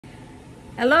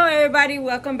Hello everybody,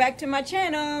 welcome back to my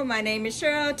channel. My name is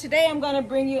Cheryl. Today I'm going to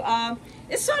bring you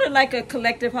it's sort of like a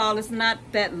collective haul. It's not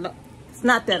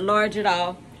that large at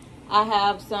all. I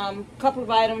have some couple of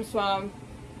items from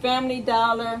Family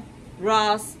Dollar,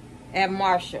 Ross, and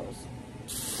Marshalls.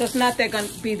 So it's not going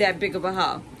to be that big of a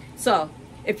haul. So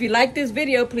if you like this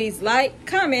video, please like,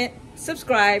 comment,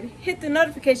 subscribe, hit the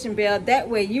notification bell. That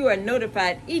way you are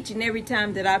notified each and every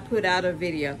time that I put out a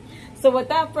video. So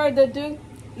without further ado,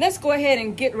 let's go ahead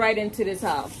and get right into this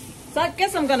haul. So I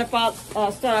guess I'm going to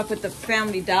start off with the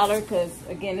Family Dollar because,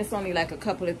 again, it's only like a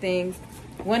couple of things.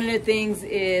 One of the things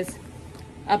is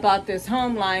about this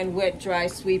Homeline wet dry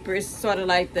sweeper. It's sort of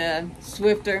like the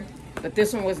Swiffer, but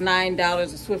this one was $9.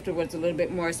 The Swiffer was a little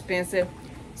bit more expensive.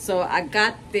 So I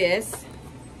got this.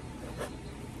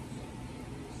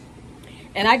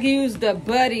 And I used the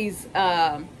Buddies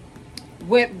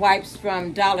wet wipes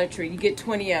from Dollar Tree. You get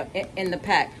 20 up in the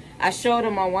pack. I showed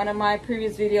them on one of my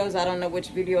previous videos. I don't know which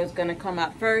video is going to come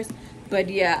out first. But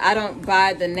yeah, I don't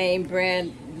buy the name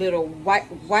brand little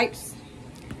wipes.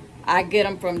 I get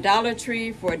them from Dollar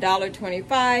Tree for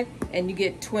 $1.25. And you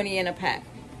get 20 in a pack.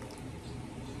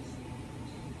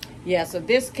 Yeah, so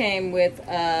this came with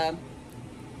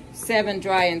 7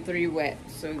 dry and 3 wet.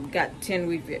 So you got 10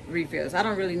 refills. I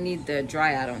don't really need the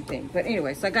dry, I don't think. But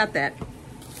anyway, so I got that.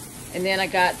 And then I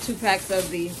got 2 packs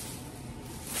of the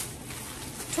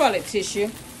toilet tissue.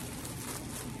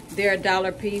 They're $1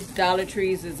 a piece. Dollar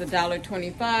Tree's is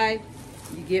 $1.25.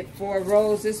 You get 4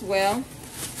 rolls as well.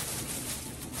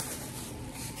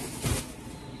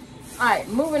 All right,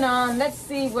 moving on. Let's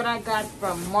see what I got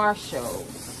from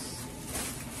Marshalls.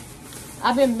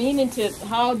 I've been meaning to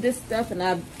haul this stuff and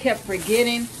I kept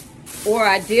forgetting, or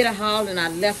I did a haul and I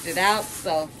left it out.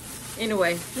 So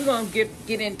anyway, we're gonna get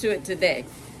into it today.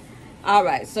 All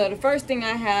right, so the first thing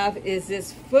I have is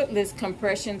this footless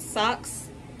compression socks,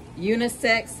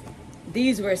 unisex.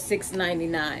 These were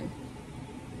 $6.99.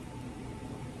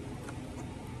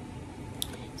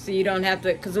 So you don't have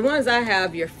to, because the ones I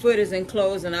have, your foot is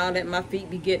enclosed and I'll let my feet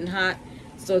be getting hot.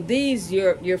 So these,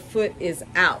 your foot is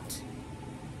out.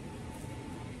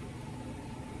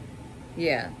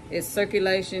 Yeah, it's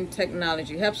circulation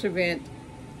technology. Helps prevent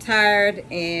tired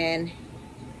and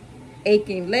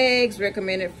aching legs.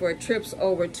 Recommended for trips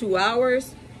over 2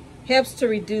 hours. Helps to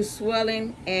reduce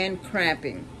swelling and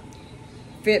cramping.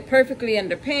 Fit perfectly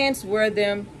under pants. Wear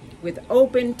them with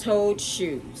open-toed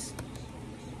shoes.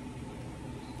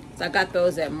 So I got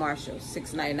those at Marshalls,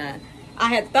 $6.99. I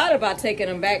had thought about taking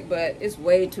them back, but it's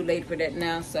way too late for that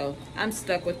now, so I'm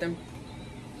stuck with them.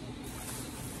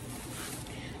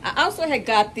 I also had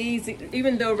got these,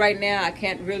 even though right now I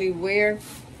can't really wear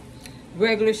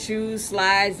regular shoes,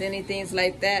 slides, anything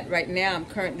like that. Right now I'm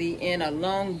currently in a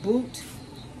long boot.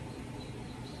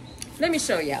 Let me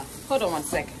show y'all. Hold on one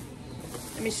second.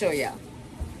 Let me show y'all.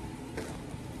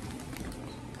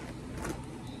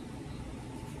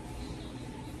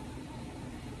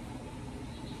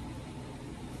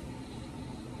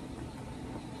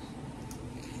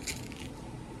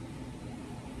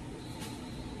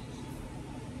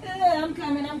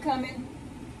 I'm coming.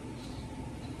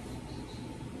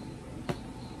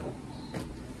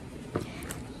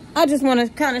 I just want to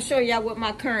kind of show y'all what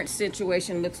my current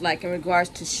situation looks like in regards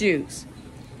to shoes.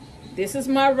 This is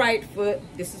my right foot.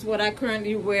 This is what I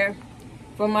currently wear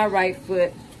for my right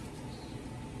foot,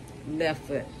 left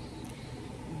foot.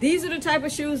 These are the type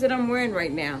of shoes that I'm wearing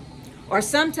right now. Or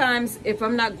sometimes if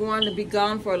I'm not going to be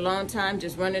gone for a long time,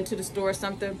 just run into the store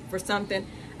for something,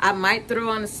 I might throw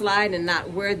on a slide and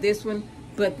not wear this one.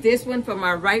 But this one for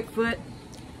my right foot,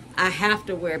 I have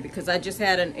to wear because I just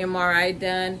had an MRI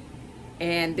done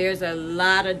and there's a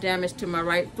lot of damage to my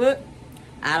right foot.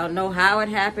 I don't know how it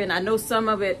happened. I know some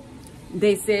of it,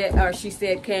 they said, or she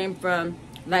said, came from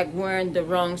like wearing the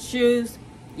wrong shoes.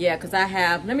 Yeah, because I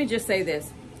have, let me just say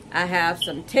this. I have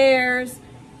some tears.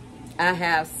 I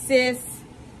have cysts,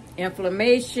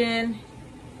 inflammation,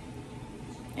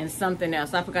 and something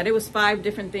else. I forgot. It was 5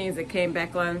 different things that came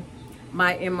back on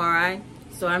my MRI.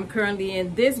 So I'm currently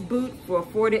in this boot for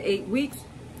 4 to 8 weeks.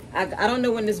 I don't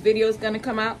know when this video is going to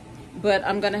come out, but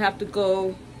I'm going to have to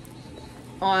go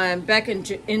on back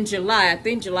in July, I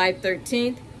think July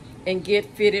 13th, and get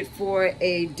fitted for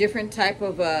a different type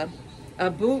of a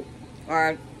boot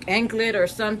or anklet or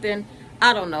something.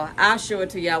 I don't know. I'll show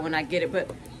it to y'all when I get it.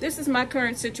 But this is my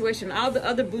current situation. All the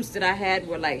other boots that I had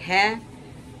were like half.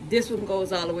 This one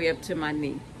goes all the way up to my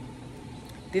knee.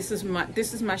 This is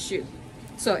my shoe.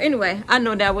 So anyway, I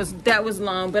know that was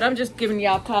long, but I'm just giving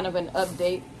y'all kind of an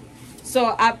update.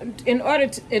 So in order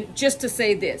to, just to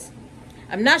say this,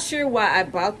 I'm not sure why I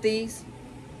bought these.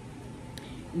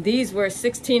 These were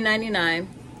 $16.99.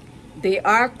 They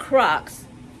are Crocs.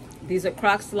 These are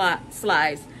Croc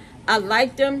slides. I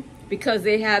like them because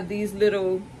they have these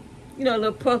little, you know,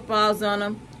 little puff balls on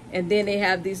them. And then they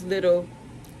have these little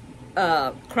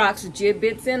Crocs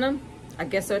Jibbits in them. I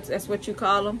guess that's what you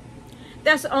call them.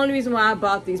 That's the only reason why I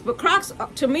bought these. But Crocs,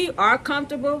 to me, are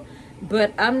comfortable.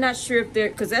 But I'm not sure if they're,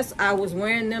 because I was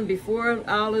wearing them before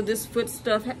all of this foot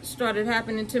stuff started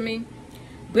happening to me.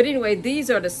 But anyway, these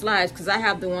are the slides, because I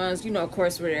have the ones, you know, of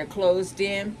course, where they're closed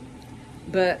in.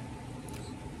 But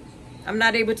I'm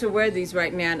not able to wear these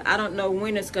right now. And I don't know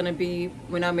when it's going to be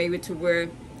when I'm able to wear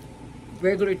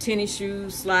regular tennis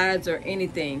shoes, slides, or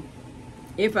anything.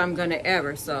 If I'm going to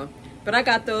ever. So, but I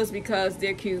got those because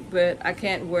they're cute, but I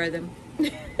can't wear them.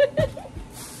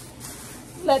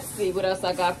 Let's see what else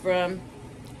I got from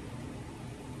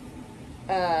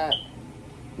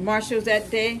Marshall's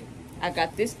that day. I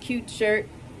got this cute shirt,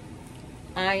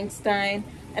 Einstein.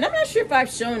 And I'm not sure if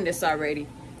I've shown this already.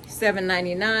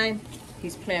 $7.99.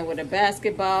 He's playing with a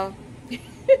basketball.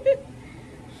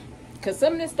 Because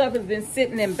some of this stuff has been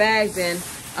sitting in bags and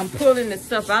I'm pulling the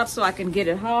stuff out so I can get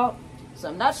it hauled. So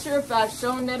I'm not sure if I've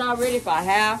shown that already. If I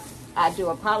have, I do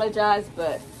apologize,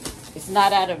 but it's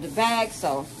not out of the bag,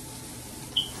 so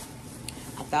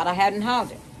I thought I hadn't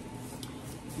hauled it.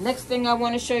 Next thing I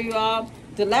want to show you all,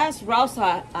 the last Ross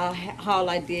haul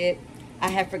I did, I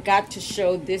had forgot to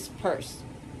show this purse.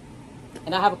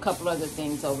 And I have a couple other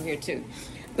things over here too.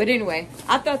 But anyway,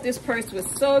 I thought this purse was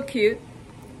so cute.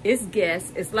 It's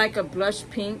Guess. It's like a blush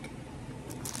pink.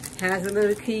 Has a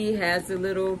little key, has a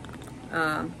little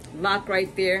lock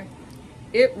right there.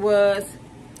 It was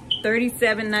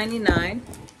 $37.99.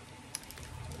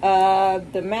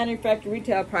 The manufacturer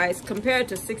retail price compared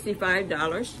to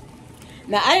 $65.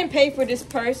 Now, I didn't pay for this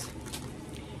purse.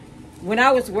 When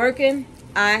I was working,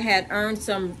 I had earned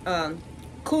some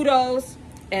kudos,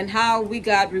 and how we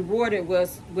got rewarded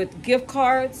was with gift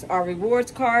cards or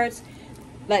rewards cards,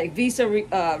 like Visa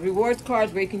rewards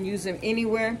cards where you can use them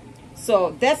anywhere.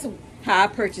 So that's how I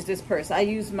purchased this purse. I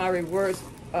used my rewards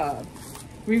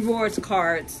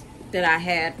cards that I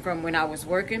had from when I was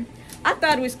working. I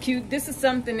thought it was cute. This is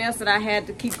something else that I had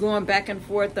to keep going back and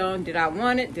forth on. Did I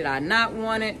want it? Did I not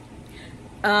want it?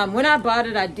 When I bought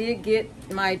it, I did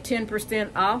get my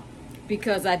 10% off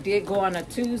because I did go on a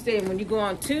Tuesday. And when you go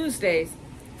on Tuesdays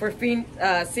for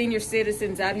senior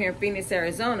citizens out here in Phoenix,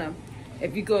 Arizona,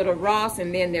 if you go to Ross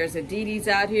and then there's a DD's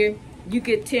out here, you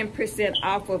get 10%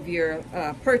 off of your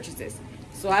purchases.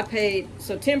 So I paid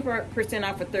 10%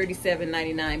 off of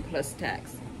 $37.99 plus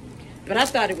tax. But I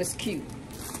thought it was cute.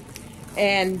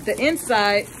 And the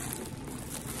inside,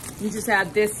 you just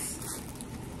have this.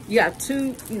 You have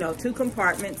two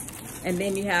compartments, and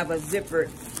then you have a zipper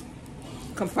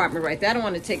compartment right there. I don't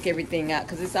want to take everything out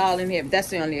because it's all in here. That's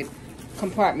the only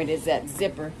compartment is that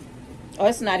zipper. Oh,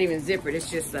 it's not even zippered. It's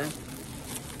just a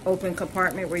open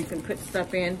compartment where you can put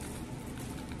stuff in.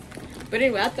 But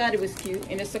anyway, I thought it was cute,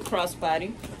 and it's a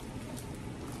crossbody.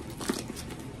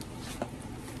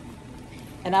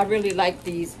 And I really like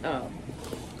these,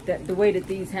 the way that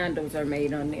these handles are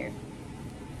made on there.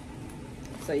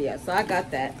 So yeah, so I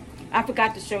got that. I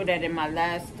forgot to show that in my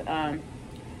last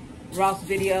Ross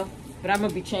video, but I'm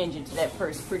gonna be changing to that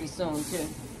purse pretty soon too.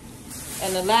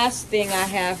 And the last thing I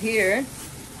have here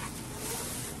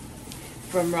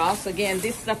from Ross, again,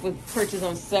 this stuff was purchased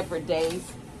on separate days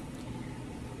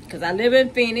because I live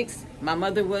in Phoenix. My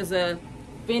mother was a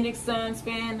Phoenix Suns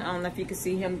fan. I don't know if you can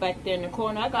see him back there in the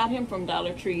corner. I got him from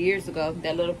Dollar Tree years ago,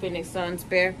 that little Phoenix Suns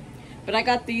pair. But I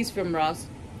got these from Ross.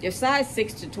 They're size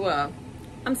 6 to 12.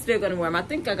 I'm still going to wear them. I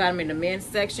think I got them in the men's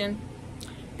section.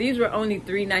 These were only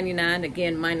 $3.99,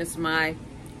 again, minus my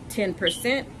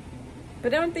 10%.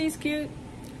 But aren't these cute?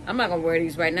 I'm not going to wear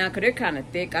these right now because they're kind of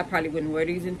thick. I probably wouldn't wear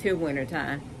these until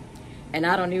wintertime. And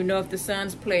I don't even know if the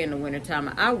Suns play in the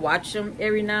wintertime. I watch them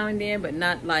every now and then, but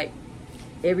not like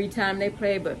every time they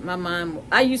play. But my mom,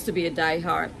 I used to be a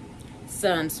diehard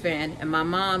Suns fan, and my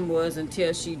mom was,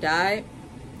 until she died,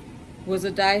 was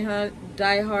a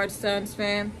diehard Suns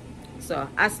fan. So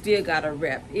I still got a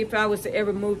rep. If I was to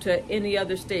ever move to any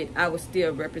other state, I would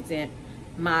still represent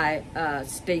my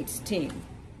state's team,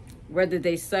 whether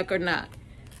they suck or not.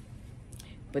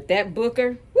 But that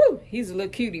Booker, whoo, he's a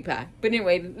little cutie pie. But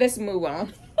anyway, let's move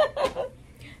on.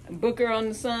 Booker on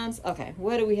the Suns. Okay,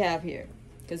 what do we have here?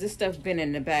 Because this stuff's been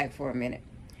in the bag for a minute.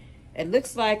 It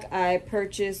looks like I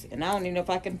purchased, and I don't even know if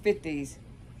I can fit these.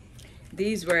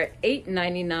 These were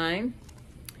 $8.99.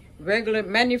 Regular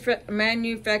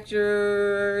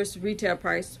manufacturer's retail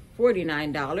price,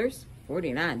 $49.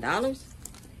 $49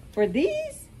 for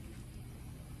these?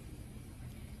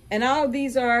 And all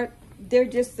these are, they're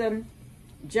just some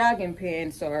jogging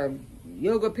pants or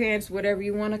yoga pants, whatever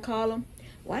you want to call them.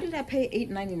 Why did I pay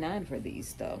 $8.99 for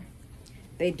these though?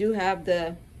 They do have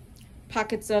the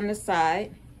pockets on the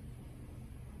side.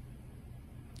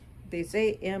 They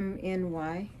say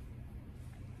MNY.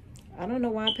 I don't know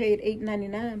why I paid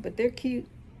 $8.99, but they're cute.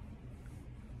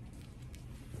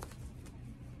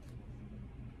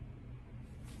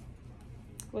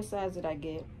 What size did I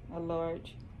get? A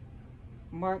large.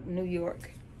 Mark, New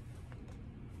York.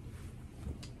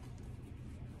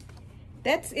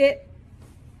 That's it.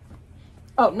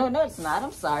 Oh, no, it's not.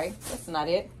 I'm sorry. That's not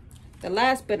it. The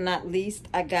last but not least,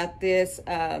 I got this.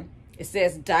 It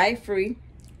says dye-free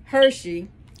Hershey.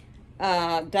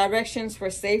 Directions for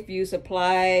safe use: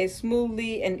 apply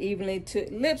smoothly and evenly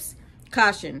to lips.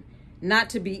 Caution: not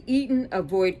to be eaten.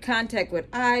 Avoid contact with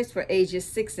eyes. For ages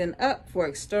 6 and up. For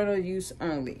external use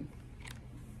only.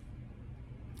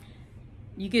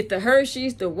 You get the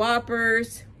Hershey's, the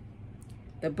Whoppers,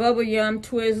 the Bubble Yum,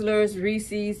 Twizzlers,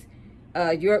 Reese's,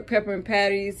 York Peppermint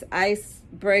Patties, Ice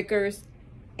Breakers,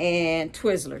 and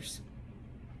Twizzlers.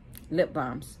 Lip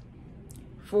balms.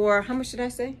 For, how much did I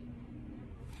say?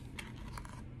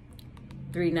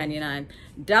 $3.99.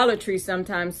 Dollar Tree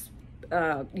sometimes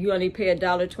you only pay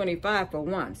 $1.25 for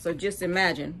one. So just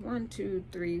imagine 1, 2,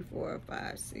 3, 4,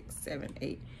 5, 6, 7,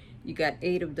 8. You got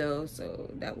 8 of those,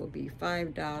 so that would be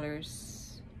 $5.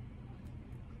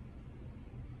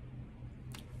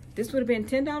 This would have been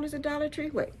 $10 at Dollar Tree.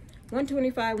 Wait,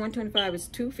 $1.25 is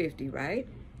 $2.50, right?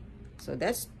 So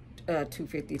that's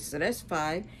 $2.50. So that's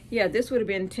 5. Yeah, this would have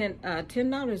been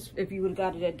 $10 if you would have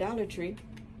got it at Dollar Tree.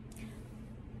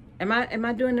 Am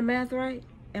I doing the math right?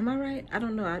 Am I right? I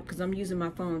don't know, because I'm using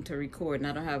my phone to record and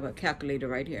I don't have a calculator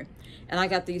right here. And I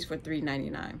got these for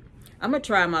 $3.99. I'm gonna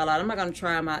try them all out. I'm not gonna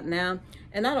try them out now.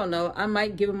 And I don't know, I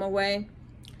might give them away,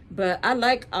 but I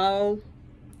like all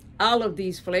of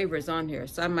these flavors on here,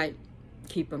 so I might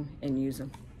keep them and use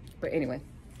them. But anyway,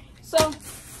 so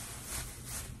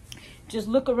just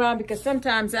look around, because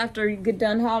sometimes after you get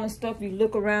done hauling stuff, you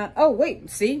look around. Oh, wait,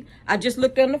 see? I just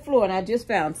looked on the floor and I just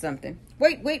found something.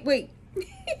 Wait.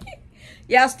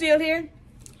 Y'all still here?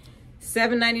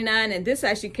 $7.99, and this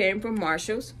actually came from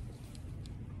Marshall's.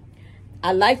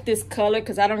 I like this color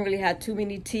because I don't really have too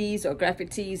many tees or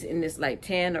graphic tees in this like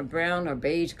tan or brown or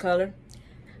beige color.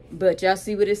 But y'all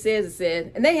see what it says? It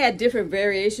says, and they had different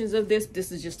variations of this.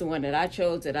 This is just the one that I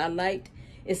chose that I liked.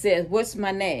 It says, "What's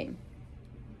my name?"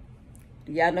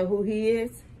 Do y'all know who he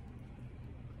is?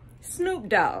 Snoop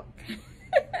Dogg.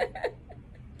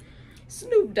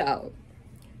 Snoop Dogg.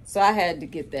 So I had to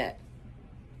get that.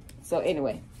 So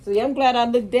anyway, so yeah, I'm glad I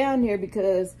looked down here,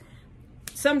 because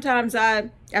sometimes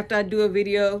after I do a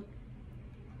video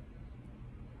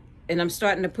and I'm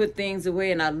starting to put things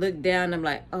away and I look down, I'm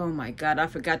like, oh my God, I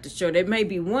forgot to show. There may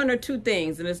be 1 or 2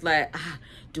 things, and it's like,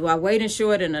 do I wait and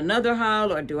show it in another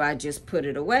haul, or do I just put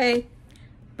it away?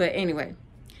 But anyway,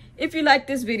 if you like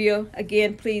this video,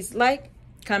 again, please like,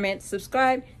 comment,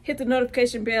 subscribe, hit the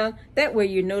notification bell. That way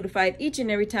you're notified each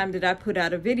and every time that I put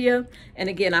out a video. And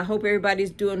again, I hope everybody's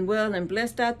doing well and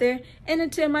blessed out there. And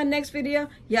until my next video,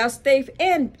 y'all stay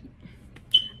and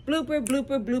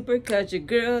blooper, cause your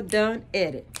girl don't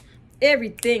edit.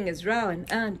 Everything is raw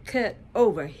and uncut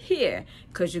over here,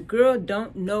 cause your girl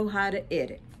don't know how to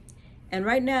edit. And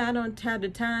right now, I don't have the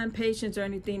time, patience, or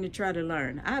anything to try to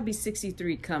learn. I'll be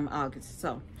 63 come August.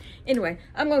 So anyway,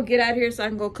 I'm going to get out of here so I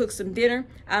can go cook some dinner.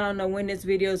 I don't know when this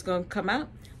video is going to come out.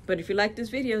 But if you like this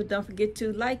video, don't forget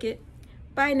to like it.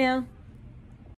 Bye now.